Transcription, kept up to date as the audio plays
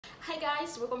Hi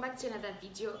guys, welcome back to another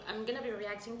video. I'm gonna be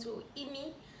reacting to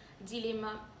Imi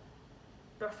Dilemma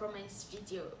performance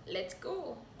video. Let's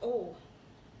go. Oh,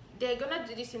 they're gonna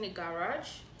do this in the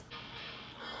garage.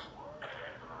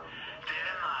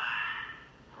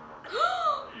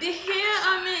 The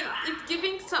hair, it's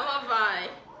giving summer vibe.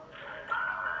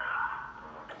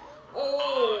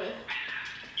 Oh,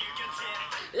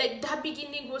 like that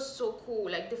beginning was so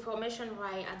cool, like the formation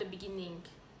right at the beginning.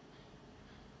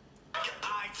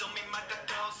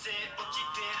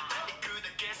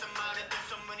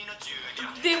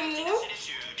 The move,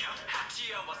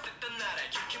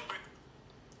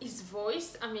 his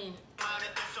voice, I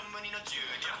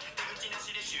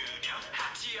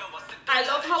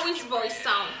love how his voice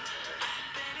sounds.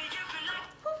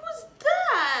 What was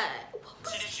that?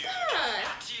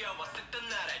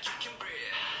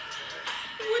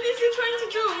 What is he trying to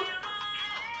do?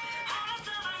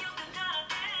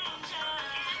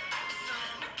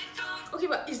 Okay,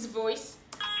 but his voice.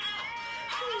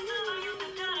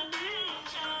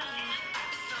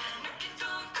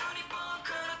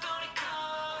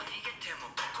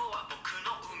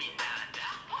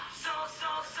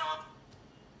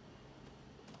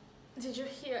 Did you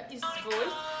hear his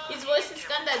voice? His voice is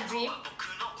kind of deep.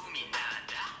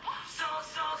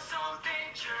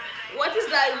 What is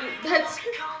that? That's...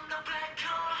 Who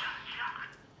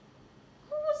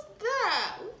was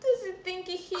that? Who does he think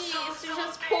he is to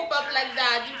just pop up like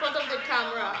that in front of the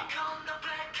camera?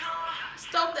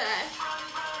 Stop that.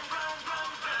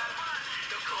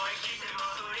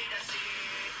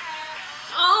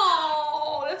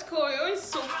 Oh, that's cool. It's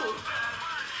so cool.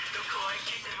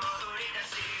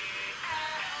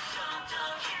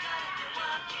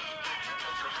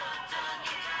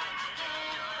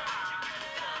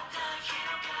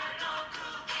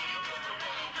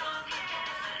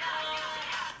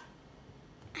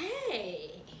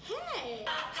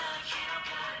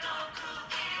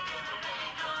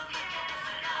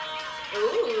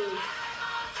 Ooh.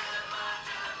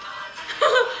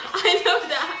 I love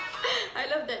that. I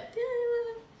love that.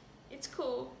 It's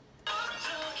cool.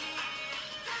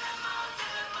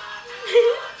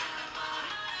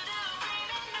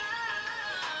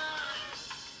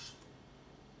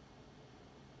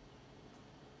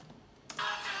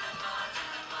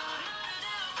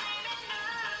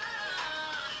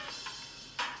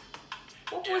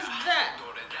 What was that?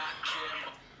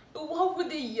 What would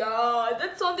the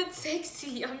that sounded sexy.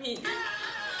 Yeah.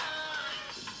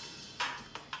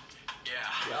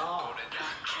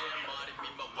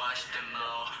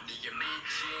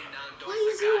 Why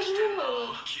is he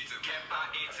wrong?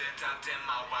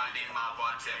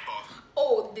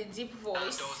 Oh, the deep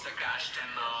voice.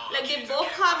 Like they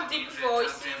both have deep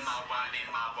voices.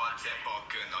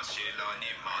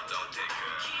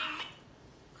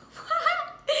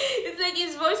 It's like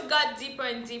his voice got deeper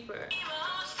and deeper.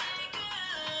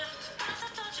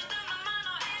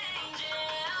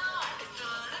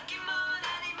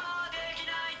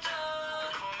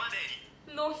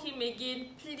 No, him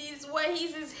again, please. Why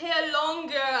is his hair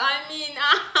longer?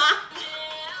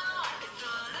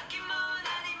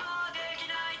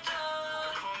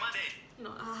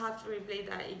 No, I have to replay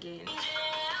that again.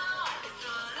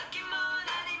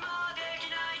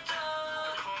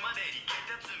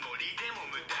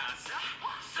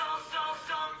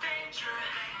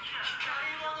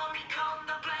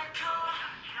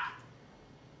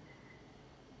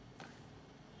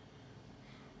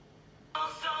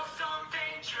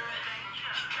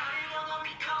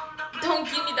 Don't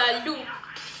give me that look.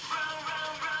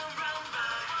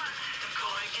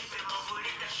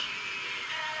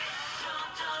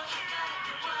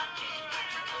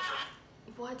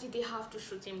 Why did they have to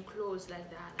shoot him close like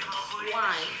that?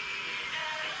 Why?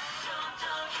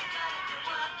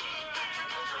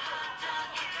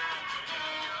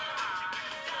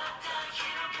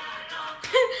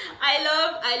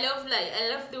 I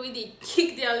love the way they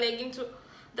kick their leg into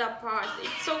that part.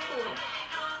 It's so cool.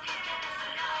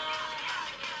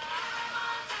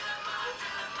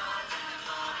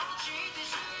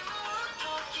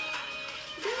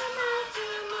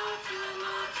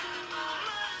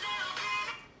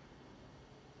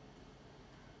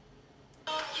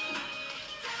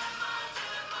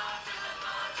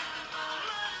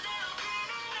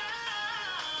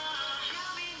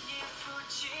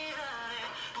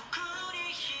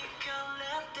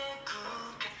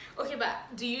 Okay, but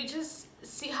do you just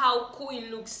see how cool it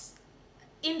looks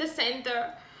in the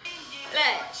center?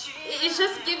 Like, it's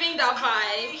just giving that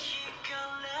vibe.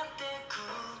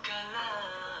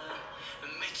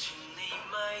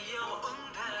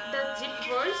 That deep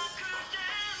voice.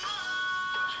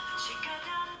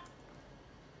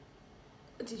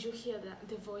 Did Did you hear that?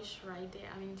 The voice right there.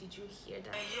 I mean, did you hear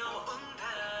that?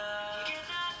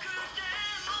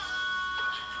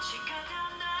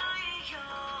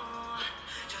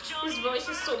 His voice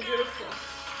is so beautiful.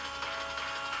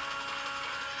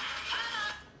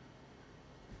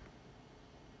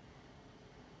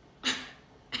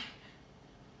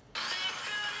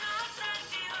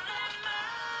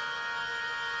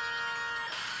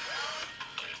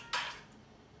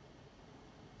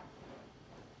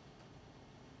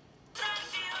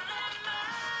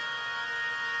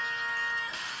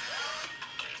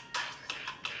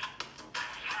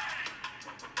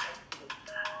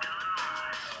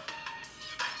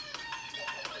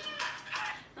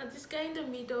 This guy in the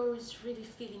middle is really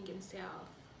feeling himself.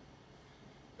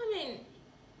 I mean,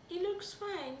 he looks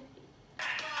fine.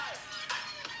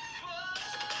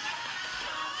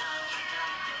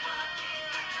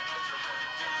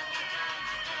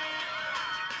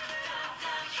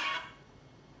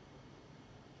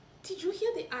 Did you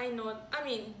hear the I note? I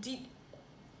mean,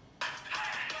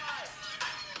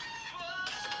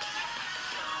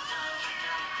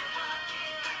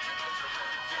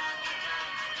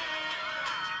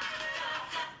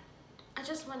 I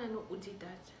just want to know who did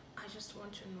that. I just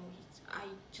want to know it. I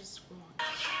just want.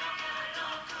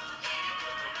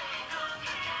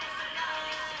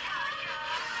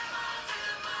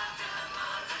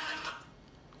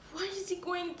 Why is he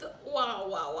going to... Wow,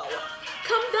 wow, wow, wow.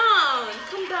 Calm down,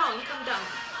 calm down, calm down.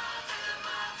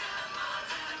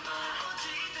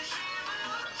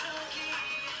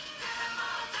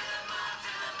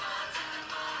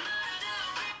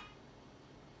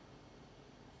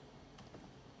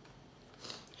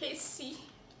 Hey, see,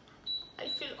 I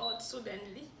feel odd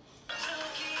suddenly.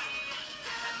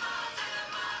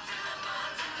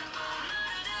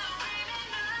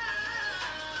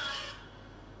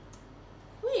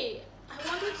 Wait,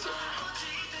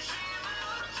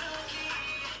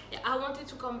 I wanted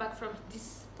to come back from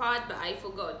this part, but I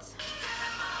forgot.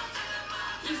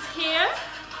 His hair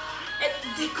and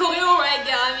the choreo right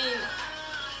there, I mean,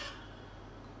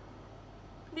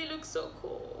 they look so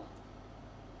cool.